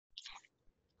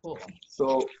Cool.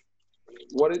 So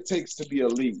what it takes to be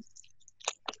elite.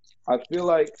 I feel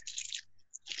like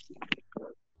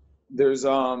there's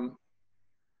the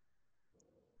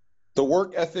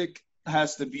work ethic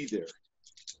has to be there.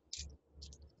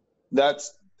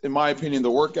 That's, in my opinion,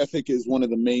 the work ethic is one of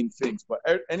the main things, but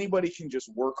anybody can just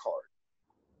work hard.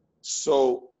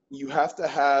 So you have to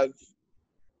have,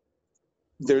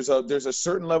 there's a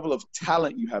certain level of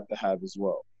talent you have to have as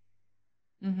well.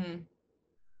 Mm-hmm.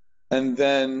 And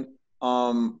then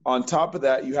on top of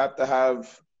that, you have to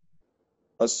have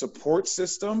a support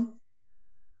system,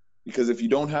 because if you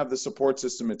don't have the support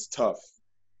system, it's tough.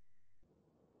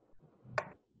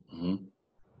 Mm-hmm.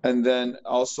 And then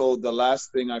also the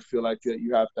last thing I feel like that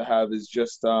you have to have is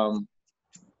just a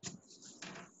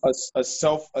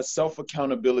self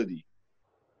accountability.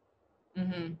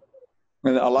 Mm-hmm.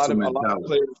 And a lot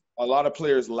of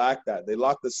players lack that. They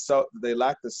lack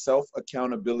the self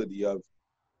accountability of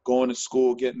going to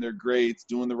school, getting their grades,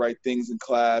 doing the right things in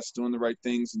class, doing the right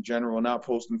things in general, not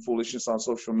posting foolishness on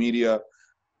social media.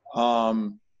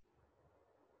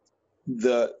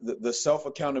 The self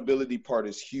accountability part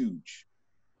is huge.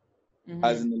 Mm-hmm.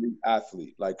 As an elite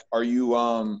athlete. Like, are you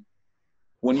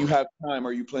when you have time,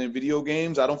 are you playing video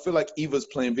games? I don't feel like Eva's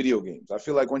playing video games. I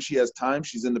feel like when she has time,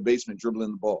 she's in the basement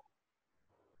dribbling the ball.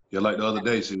 Yeah, like the other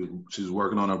day, she was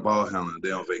working on her ball handling.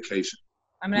 They're on vacation.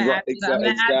 I'm gonna add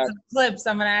some clips.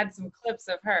 I'm gonna add some clips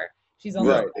of her. She's on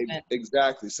right.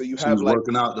 Exactly. So you she have was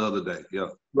working out the other day. Yeah.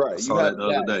 Right. I saw that the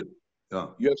other day. Yeah.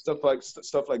 You have stuff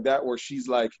like that where she's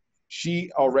like,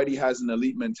 she already has an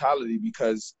elite mentality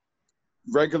because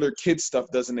regular kid stuff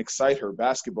doesn't excite her.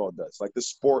 Basketball does, like the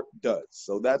sport does.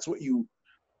 So that's what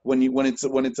when it's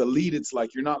elite, it's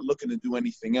like you're not looking to do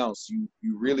anything else. You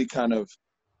really kind of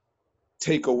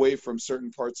take away from certain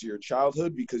parts of your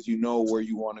childhood because you know where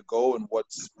you want to go and what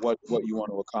you want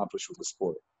to accomplish with the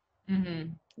sport.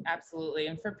 Mm-hmm. Absolutely.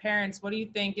 And for parents, what do you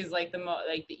think is like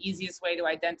the easiest way to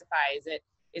identify?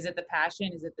 Is it the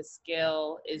passion? Is it the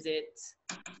skill? Is it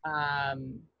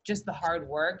just the hard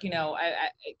work? You know,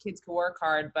 kids can work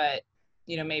hard, but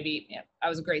you know, maybe I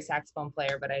was a great saxophone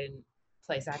player, but I didn't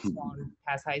play saxophone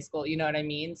past high school. You know what I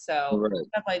mean? So right.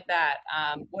 Stuff like that.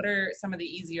 What are some of the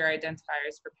easier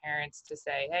identifiers for parents to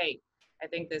say, hey, I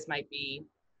think this might be,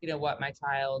 you know, what my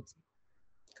child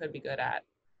could be good at?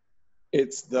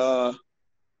 It's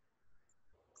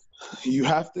you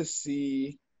have to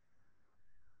see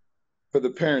for the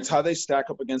parents how they stack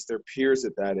up against their peers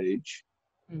at that age.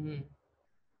 Mm-hmm.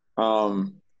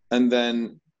 And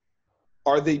then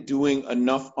are they doing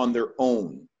enough on their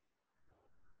own?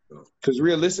 Because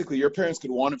realistically, your parents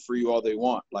could want it for you all they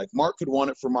want. Like Mark could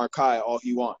want it for MiKyle all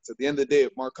he wants. At the end of the day,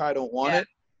 if MiKyle don't want it,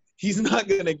 he's not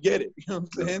going to get it. You know what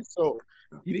I'm saying? So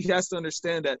he has to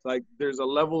understand that like there's a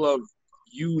level of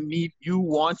you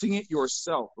wanting it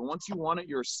yourself. And once you want it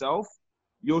yourself,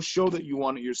 you'll show that you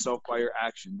want it yourself by your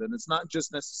action. Then it's not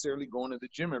just necessarily going to the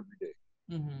gym every day.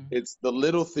 Mm-hmm. It's the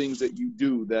little things that you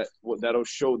do that'll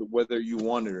show whether you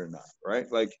want it or not, right?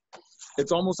 Like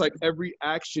it's almost like every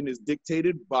action is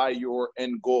dictated by your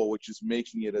end goal, which is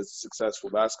making it as a successful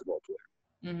basketball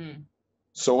player. Mm-hmm.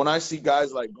 So when I see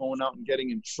guys like going out and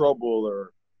getting in trouble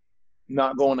or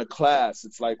not going to class,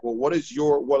 it's like, well, what do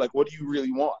you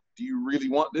really want? Do you really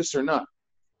want this or not?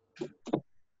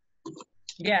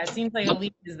 Yeah, it seems like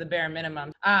elite is the bare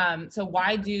minimum. So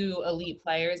why do elite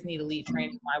players need elite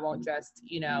training? Why won't just,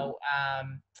 you know,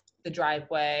 the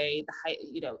driveway,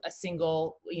 a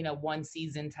single, one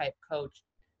season type coach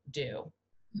do?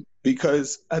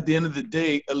 Because at the end of the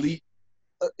day, elite,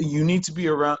 you need to be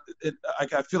around it.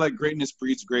 I feel like greatness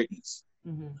breeds greatness.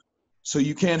 Mm-hmm. So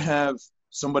you can't have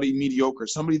somebody mediocre,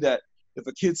 somebody that if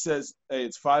a kid says, hey,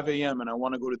 it's 5 a.m. and I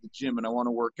want to go to the gym and I want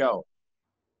to work out,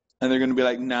 and they're going to be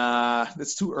like, nah,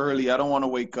 it's too early. I don't want to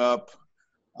wake up.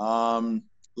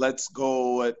 Let's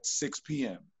go at 6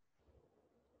 p.m.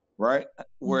 Right?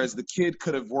 Whereas the kid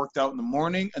could have worked out in the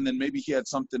morning and then maybe he had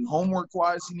something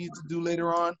homework-wise he needs to do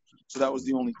later on. So that was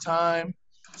the only time.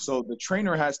 So the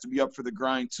trainer has to be up for the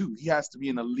grind too. He has to be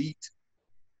an elite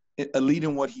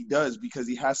in what he does because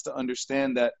he has to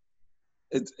understand that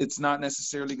it's not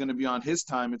necessarily going to be on his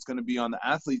time. It's going to be on the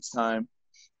athlete's time.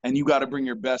 And you got to bring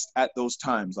your best at those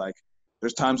times. Like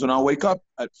there's times when I'll wake up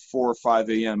at 4 or 5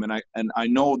 a.m. and I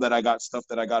know that I got stuff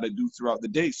that I got to do throughout the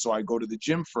day. So I go to the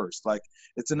gym first. Like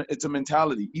it's a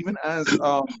mentality. Even as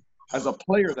a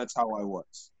player, that's how I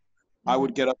was. I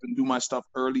would get up and do my stuff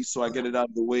early so I get it out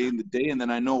of the way in the day. And then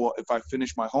I know if I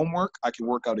finish my homework, I can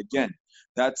work out again.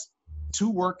 That's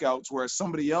 2 workouts, whereas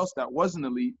somebody else that wasn't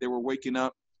elite, they were waking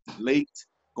up late,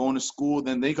 going to school,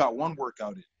 then they got 1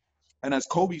 workout in. And as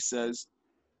Kobe says,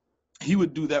 he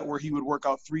would do that where he would work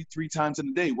out three times in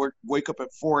a day. Wake up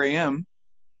at 4 a.m.,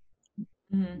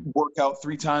 work out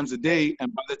 3 times a day,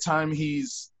 and by the time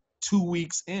he's 2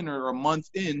 weeks in or a month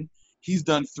in, he's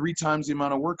done 3 times the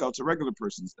amount of workouts a regular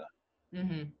person's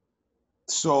done.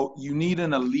 So you need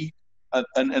an elite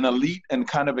and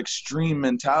kind of extreme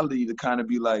mentality to kind of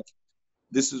be like,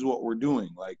 this is what we're doing.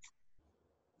 Like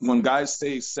when guys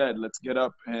said, let's get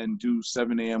up and do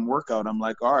 7 a.m. workout, I'm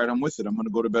like, all right, I'm with it. I'm going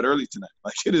to go to bed early tonight.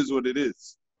 Like it is what it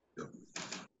is.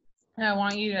 I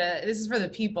want you to, this is for the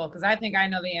people, because I think I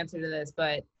know the answer to this,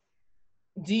 but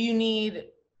does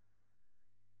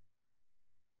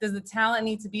the talent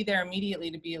need to be there immediately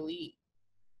to be elite?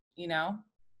 You know?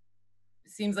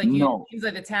 It seems like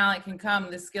the talent can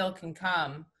come, the skill can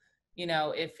come, you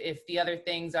know, if the other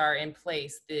things are in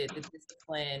place, the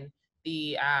discipline,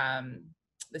 the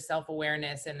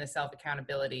self-awareness and the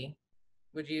self-accountability.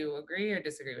 Would you agree or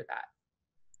disagree with that?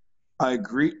 I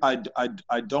agree. I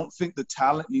don't think the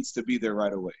talent needs to be there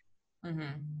right away.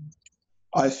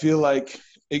 I feel like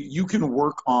you can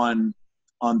work on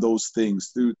those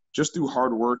things through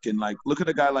hard work, and like look at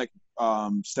a guy like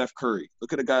Steph Curry.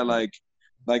 Look at a guy like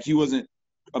he wasn't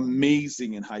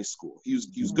amazing in high school. He was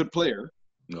a good player,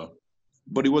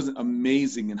 but he wasn't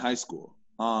amazing in high school.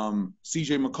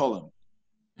 C.J. McCollum,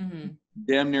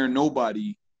 damn near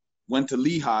nobody, went to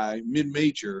Lehigh,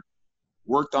 mid-major,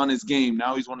 worked on his game.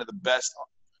 Now he's one of the best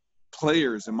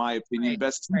players, in my opinion,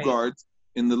 best two guards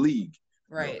in the league.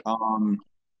 Right.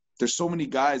 There's so many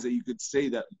guys that you could say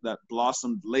that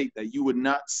blossomed late that you would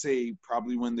not say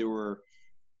probably when they were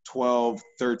 12,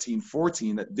 13,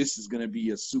 14, that this is going to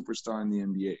be a superstar in the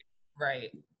NBA.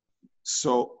 Right.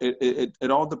 So it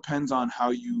all depends on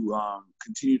how you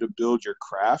continue to build your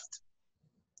craft,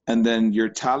 and then your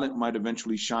talent might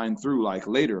eventually shine through like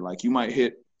later. Like you might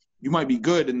be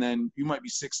good, and then you might be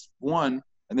 6'1",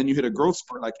 and then you hit a growth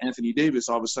spurt like Anthony Davis.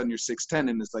 All of a sudden you're 6'10",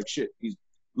 and it's like, shit,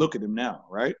 look at him now,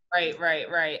 right?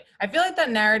 Right. I feel like that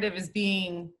narrative is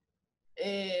being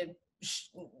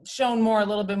shown a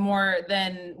little bit more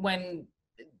than when,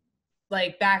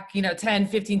 like back, 10,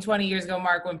 15, 20 years ago,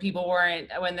 Mark, when people weren't,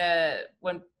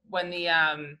 when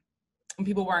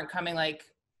people weren't coming, like,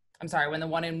 I'm sorry, when the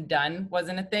one and done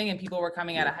wasn't a thing and people were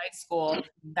coming out of high school,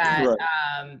 that,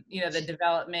 the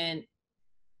development,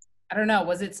 I don't know,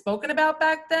 was it spoken about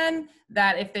back then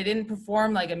that if they didn't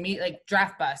perform like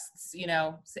draft busts,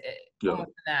 almost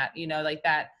that, like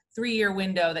that 3-year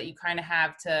window that you kind of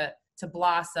have to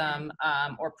blossom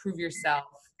or prove yourself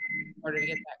in order to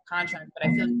get that contract. But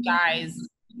I feel like guys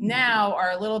now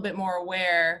are a little bit more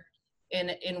aware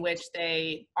in which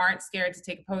they aren't scared to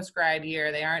take a post-grad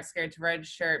year. They aren't scared to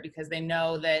redshirt because they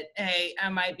know that, hey, I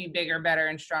might be bigger, better,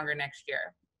 and stronger next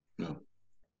year. Yeah.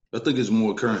 I think it's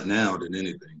more current now than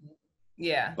anything.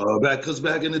 Yeah. Because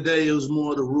back in the day, it was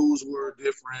more, the rules were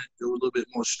different. They were a little bit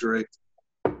more strict.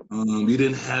 You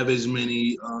didn't have as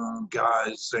many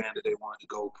guys saying that they wanted to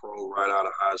go pro right out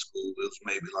of high school. It was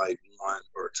maybe like 1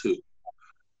 or 2.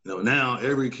 Now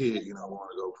every kid,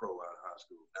 want to go pro out of high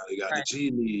school. Now they got the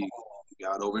G League. You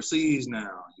got overseas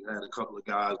now. You had a couple of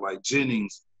guys like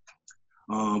Jennings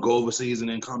go overseas and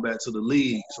then come back to the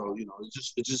league. So,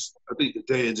 it just I think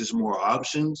today it's just more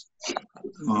options.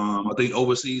 I think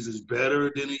overseas is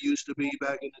better than it used to be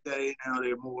back in the day. Now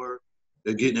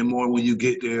they're getting it more when you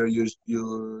get there.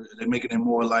 They're making it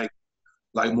more like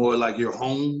your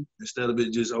home instead of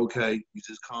it just, okay, you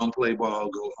just come play ball,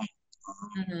 go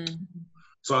home.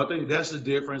 So I think that's the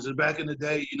difference. And back in the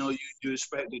day, you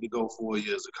expected to go 4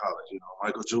 years of college.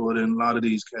 Michael Jordan, a lot of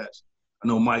these cats. I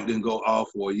know Mike didn't go all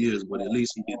 4 years, but at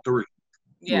least he did 3.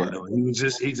 Yeah. He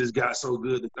just got so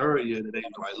good the 3rd year that they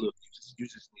were like, look, you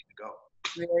just need to go.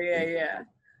 Yeah.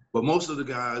 But most of the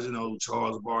guys,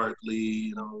 Charles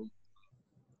Barkley,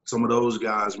 some of those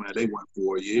guys, man, they went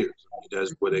 4 years.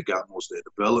 That's where they got most of their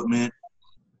development.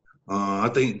 I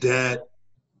think that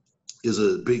is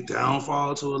a big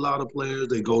downfall to a lot of players.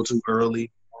 They go too early.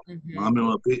 I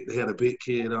remember they had a big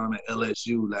kid on at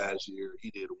LSU last year. He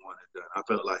did 1 and done. I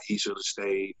felt like he should have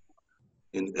stayed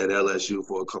at LSU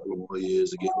for a couple of more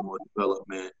years to get more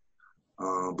development.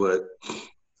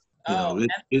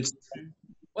 It's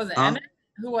was it Ennis?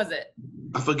 Who was it?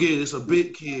 I forget. It's a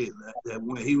big kid that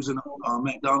when he was in a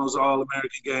McDonald's All-American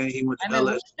game, he went to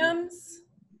LSU. Williams?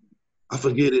 I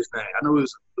forget his name. I know it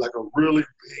was like a really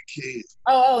big kid.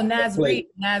 Naz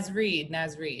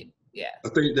Reid. Yeah. I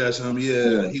think that's him.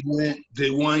 Yeah. He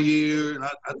did 1 year, and I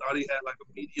thought he had like a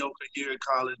mediocre year in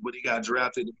college, but he got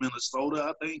drafted to Minnesota,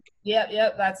 I think.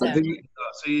 Yep, that's him.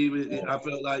 I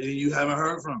felt like you haven't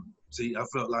heard from him. See, I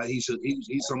felt like he's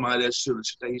somebody that should have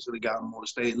stayed. He should have gotten more to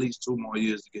stay at least 2 more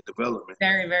years to get development.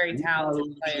 Very, very He's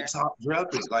talented player. a top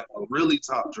draft pick, like a really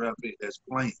top draft pick that's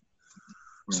playing.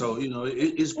 So, you know,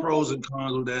 it's pros and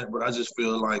cons with that, but I just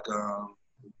feel like,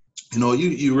 you know,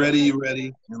 you ready.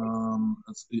 And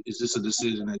it's just a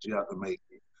decision that you have to make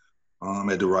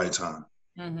at the right time.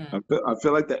 Mm-hmm. I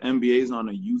feel like the NBA is on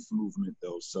a youth movement,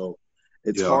 though. So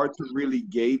it's hard to really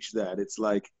gauge that. It's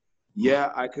like,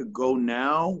 yeah, I could go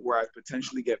now where I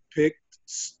potentially get picked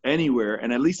anywhere,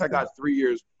 and at least I got 3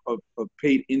 years of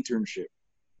paid internship.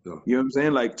 Yeah. You know what I'm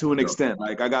saying? Like, to an extent.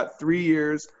 Like, I got 3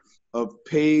 years of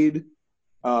paid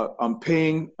I'm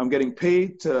getting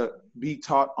paid to be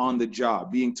taught on the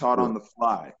job, being taught on the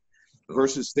fly,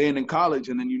 versus staying in college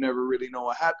and then you never really know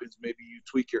what happens. Maybe you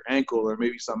tweak your ankle or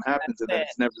maybe something happens and then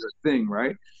it's never a thing,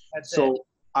 right?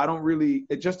 I don't really,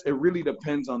 it really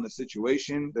depends on the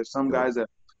situation. There's some guys that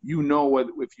you know what,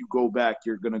 if you go back,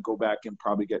 you're going to go back and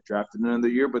probably get drafted another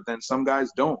year, but then some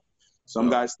guys don't. Some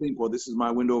guys think, well, this is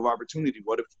my window of opportunity.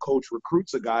 What if coach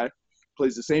recruits a guy,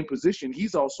 plays the same position,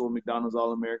 he's also a McDonald's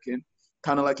All-American,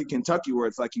 kind of like in Kentucky, where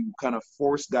it's like you kind of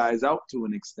force guys out to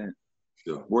an extent,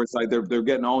 where it's like they're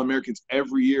getting All-Americans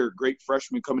every year, great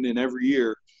freshmen coming in every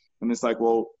year, and it's like,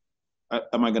 well,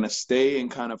 am I going to stay and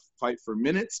kind of fight for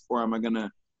minutes, or am I going to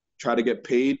try to get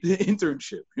paid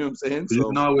internship? You know what I'm saying? You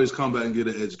can always come back and get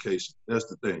an education. That's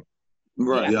the thing.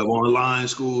 Right. You have online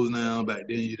schools now. Back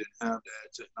then, you didn't have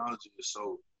that. Technology is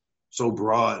so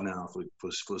broad now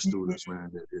for students,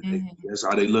 man. That's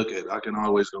how they look at it. I can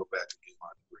always go back and get my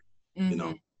degree, you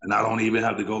know. And I don't even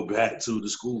have to go back to the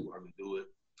school. I can do it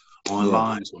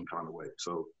online some kind of way.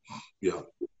 So, yeah.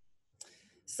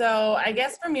 So I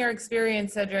guess from your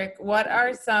experience, Cedric, what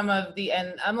are some of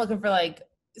and I'm looking for like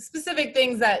specific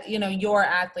things that, you know, your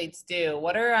athletes do.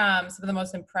 What are some of the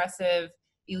most impressive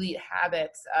elite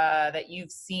habits that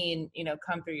you've seen, you know,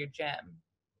 come through your gym?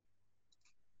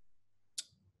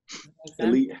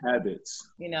 Elite habits.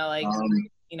 You know, like,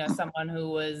 you know, someone who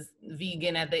was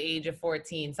vegan at the age of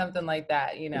 14, something like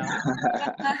that, you know.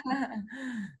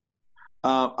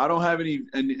 I don't have any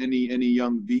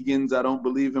young vegans, I don't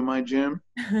believe, in my gym.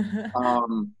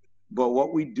 But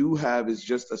what we do have is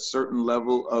just a certain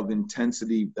level of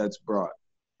intensity that's brought.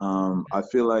 I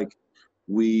feel like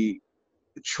we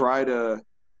try to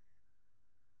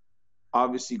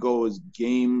obviously go as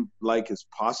game-like as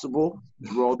possible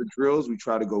through all the drills. We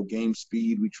try to go game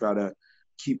speed. We try to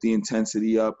keep the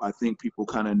intensity up. I think people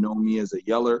kind of know me as a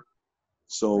yeller.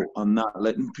 So I'm not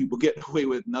letting people get away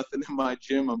with nothing in my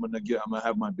gym. I'm gonna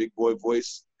have my big boy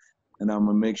voice, and I'm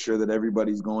gonna make sure that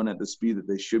everybody's going at the speed that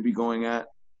they should be going at.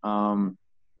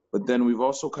 But then we've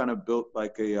also kind of built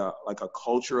like a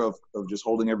culture of just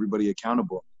holding everybody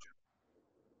accountable.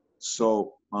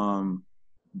 So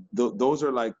those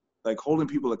are like holding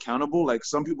people accountable. Like,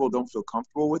 some people don't feel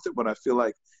comfortable with it, but I feel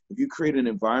like if you create an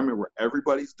environment where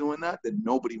everybody's doing that, then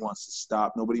nobody wants to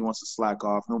stop, nobody wants to slack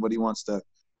off, nobody wants to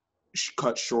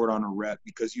cut short on a rep,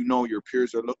 because you know your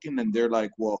peers are looking and they're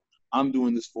like, well, I'm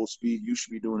doing this full speed, you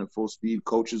should be doing it full speed,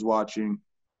 coach is watching,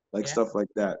 stuff like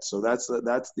that. So that's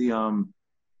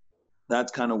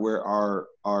kind of where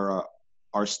our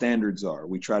standards are.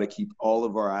 We try to keep all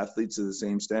of our athletes to the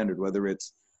same standard, whether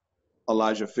it's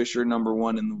Elijah Fisher,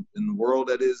 #1 in the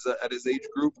world at his age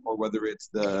group, or whether it's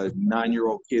the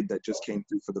 9-year-old kid that just came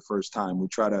through for the first time. We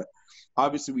try to,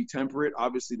 obviously we temper it.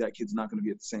 Obviously that kid's not going to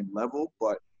be at the same level,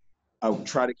 but I would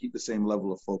try to keep the same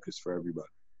level of focus for everybody.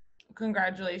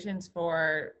 Congratulations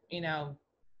for, you know,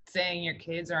 saying your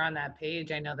kids are on that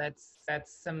page. I know that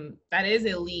is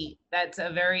elite. That's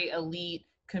a very elite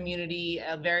community,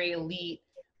 a very elite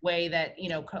way that, you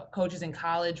know, coaches in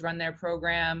college run their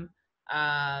program.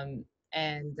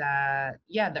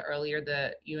 The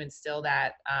earlier you instill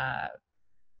that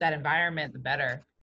environment, the better.